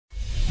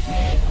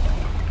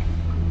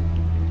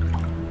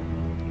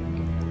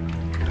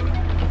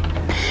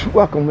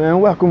Welcome, man.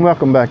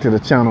 Welcome back to the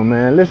channel,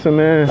 man. Listen,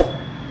 man,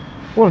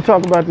 I want to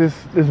talk about this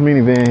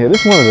minivan here.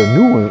 This is one of the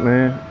new ones,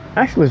 man.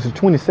 Actually, it's a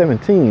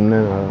 2017.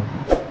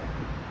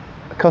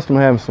 A customer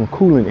having some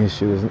cooling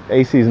issues.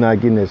 AC is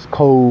not getting as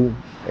cold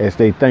as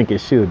they think it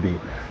should be.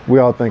 We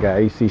all think our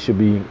AC should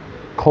be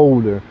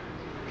colder.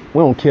 We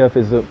don't care if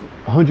it's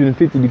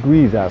 150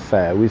 degrees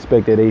outside. We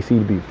expect that AC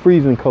to be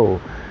freezing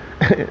cold.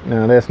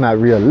 Now, that's not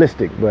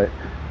realistic, but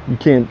you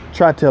can't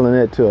try telling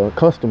that to a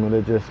customer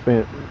that just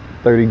spent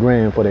 30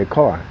 grand for their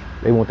car.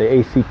 They want the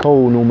AC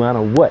cold no matter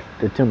what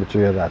the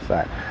temperature is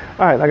outside.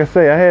 All right, like I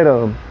say, I had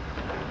to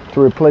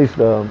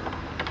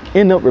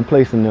end up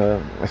replacing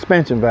the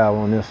expansion valve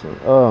on this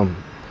one.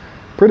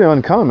 Pretty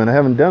uncommon. I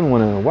haven't done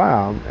one in a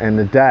while, and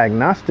the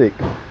diagnostic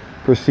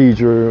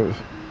procedure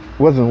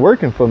wasn't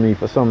working for me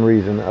for some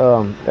reason.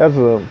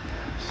 There's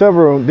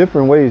several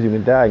different ways you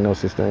can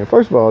diagnose this thing.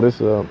 First of all,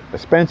 this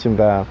expansion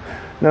valve.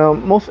 Now,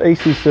 most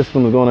AC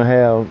systems are going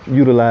to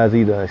utilize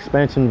either an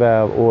expansion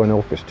valve or an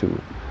orifice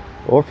tube.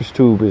 Orifice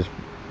tube is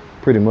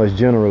pretty much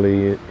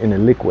generally in the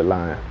liquid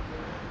line.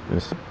 The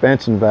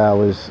expansion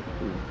valve is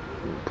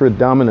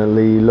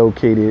predominantly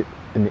located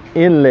in the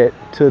inlet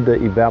to the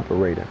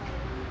evaporator.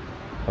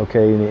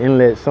 Okay, in the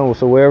inlet, so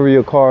wherever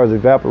your car's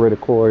evaporator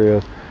core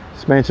is,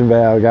 expansion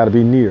valve got to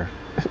be near.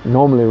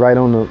 Normally right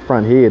on the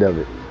front head of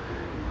it.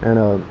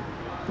 And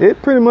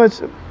it pretty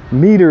much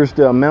meters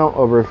the amount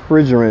of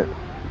refrigerant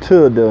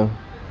to the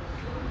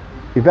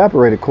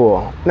evaporator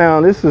coil.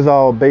 Now, this is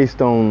all based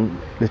on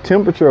the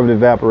temperature of the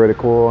evaporator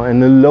coil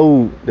and the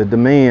load, the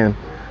demand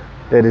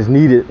that is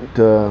needed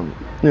to,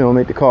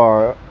 make the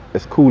car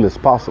as cool as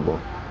possible.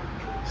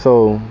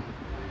 So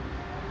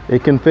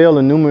it can fail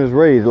in numerous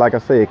ways. Like I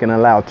say, it can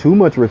allow too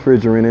much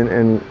refrigerant in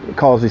and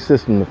cause the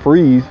system to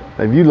freeze.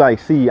 If you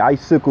see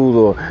icicles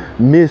or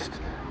mist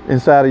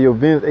inside of your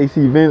vents,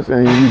 AC vents,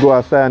 and you go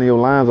outside and your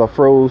lines are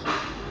froze,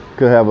 you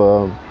could have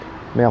a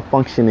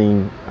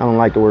malfunctioning, I don't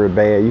like the word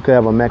bad, you could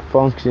have a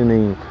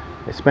malfunctioning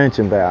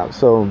expansion valve.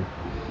 So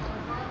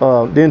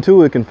then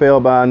too, it can fail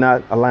by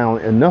not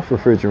allowing enough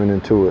refrigerant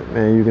into it,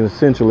 and you can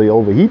essentially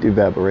overheat the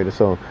evaporator.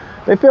 So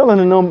they fail in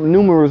a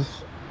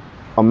numerous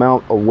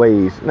amount of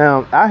ways.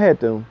 Now, I had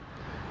to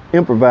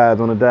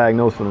improvise on a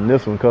diagnosis on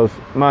this one because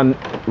my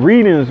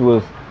readings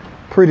was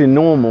pretty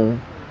normal.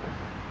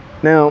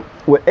 Now,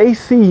 with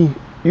AC,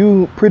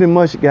 you pretty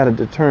much got to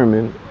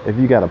determine if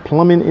you got a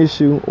plumbing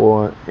issue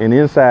or an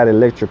inside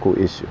electrical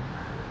issue.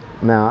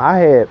 Now, I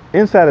had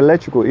inside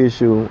electrical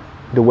issue.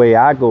 The way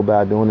I go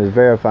about doing is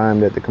verifying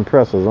that the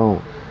compressor's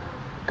on.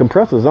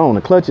 Compressor's on,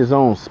 the clutch is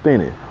on,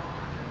 spinning.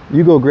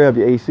 You go grab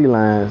your AC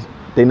lines,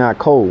 they're not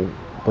cold,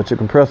 but your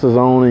compressor's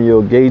on and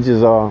your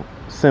gauges are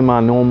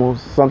semi-normal.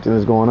 Something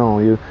is going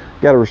on. You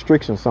got a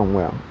restriction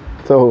somewhere.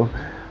 So,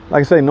 like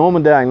I say,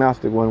 normal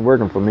diagnostic wasn't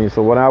working for me.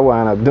 So what I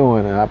wound up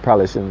doing, and I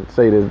probably shouldn't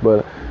say this,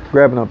 but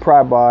grabbing a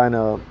pry bar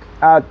and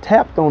I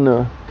tapped on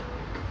the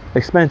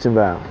expansion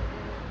valve.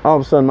 All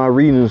of a sudden, my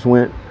readings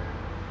went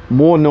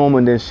more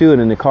normal than should,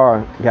 and the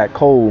car got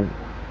cold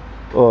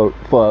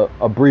for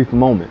a brief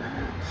moment.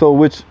 So,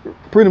 which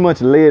pretty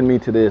much led me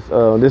to this.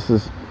 This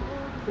is,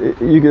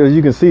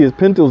 you can see, it's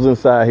pintos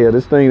inside here.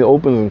 This thing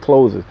opens and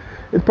closes.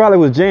 It probably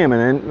was jamming,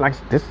 and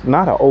this is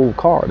not an old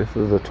car. This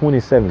is a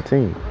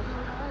 2017.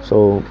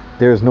 So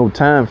there's no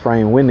time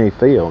frame when they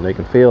fail. They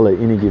can fail at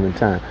any given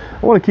time.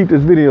 I want to keep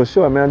this video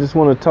short, man. I just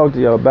want to talk to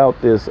you about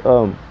this.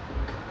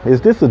 Is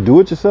this a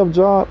do-it-yourself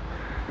job?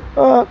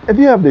 If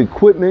you have the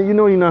equipment,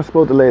 you're not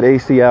supposed to let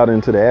AC out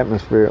into the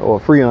atmosphere or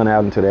Freon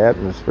out into the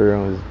atmosphere.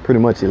 It's pretty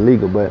much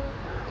illegal, but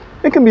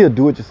it can be a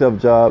do-it-yourself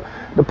job.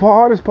 The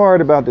hardest part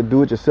about the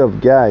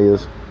do-it-yourself guy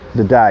is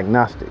the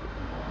diagnostic.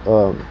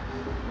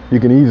 You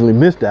can easily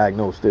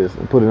misdiagnose this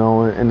and put it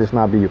on and this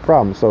not be your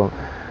problem. So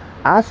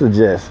I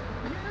suggest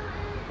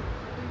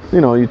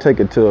you take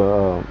it to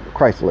a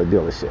Chrysler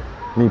dealership.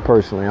 Me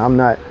personally, I'm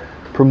not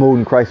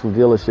promoting Chrysler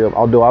dealership,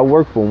 although I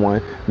work for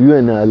one. You're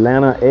in the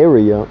Atlanta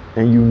area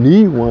and you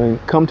need one,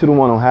 come to the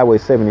one on Highway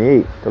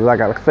 78. Because like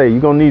I say, you're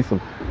going to need some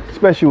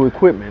special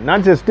equipment.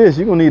 Not just this,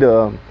 you're going to need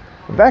a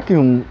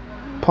vacuum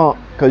pump,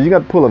 because you got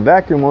to pull a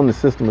vacuum on the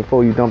system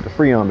before you dump the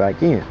Freon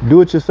back in.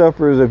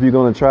 Do-it-yourselfers, if you're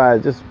going to try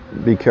it, just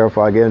be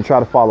careful, I guess, and try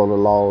to follow the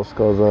laws,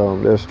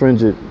 because there's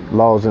stringent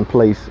laws in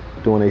place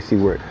doing AC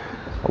work.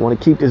 I want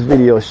to keep this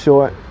video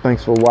short.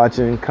 Thanks for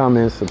watching.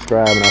 Comment,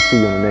 subscribe, and I'll see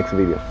you in the next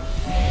video.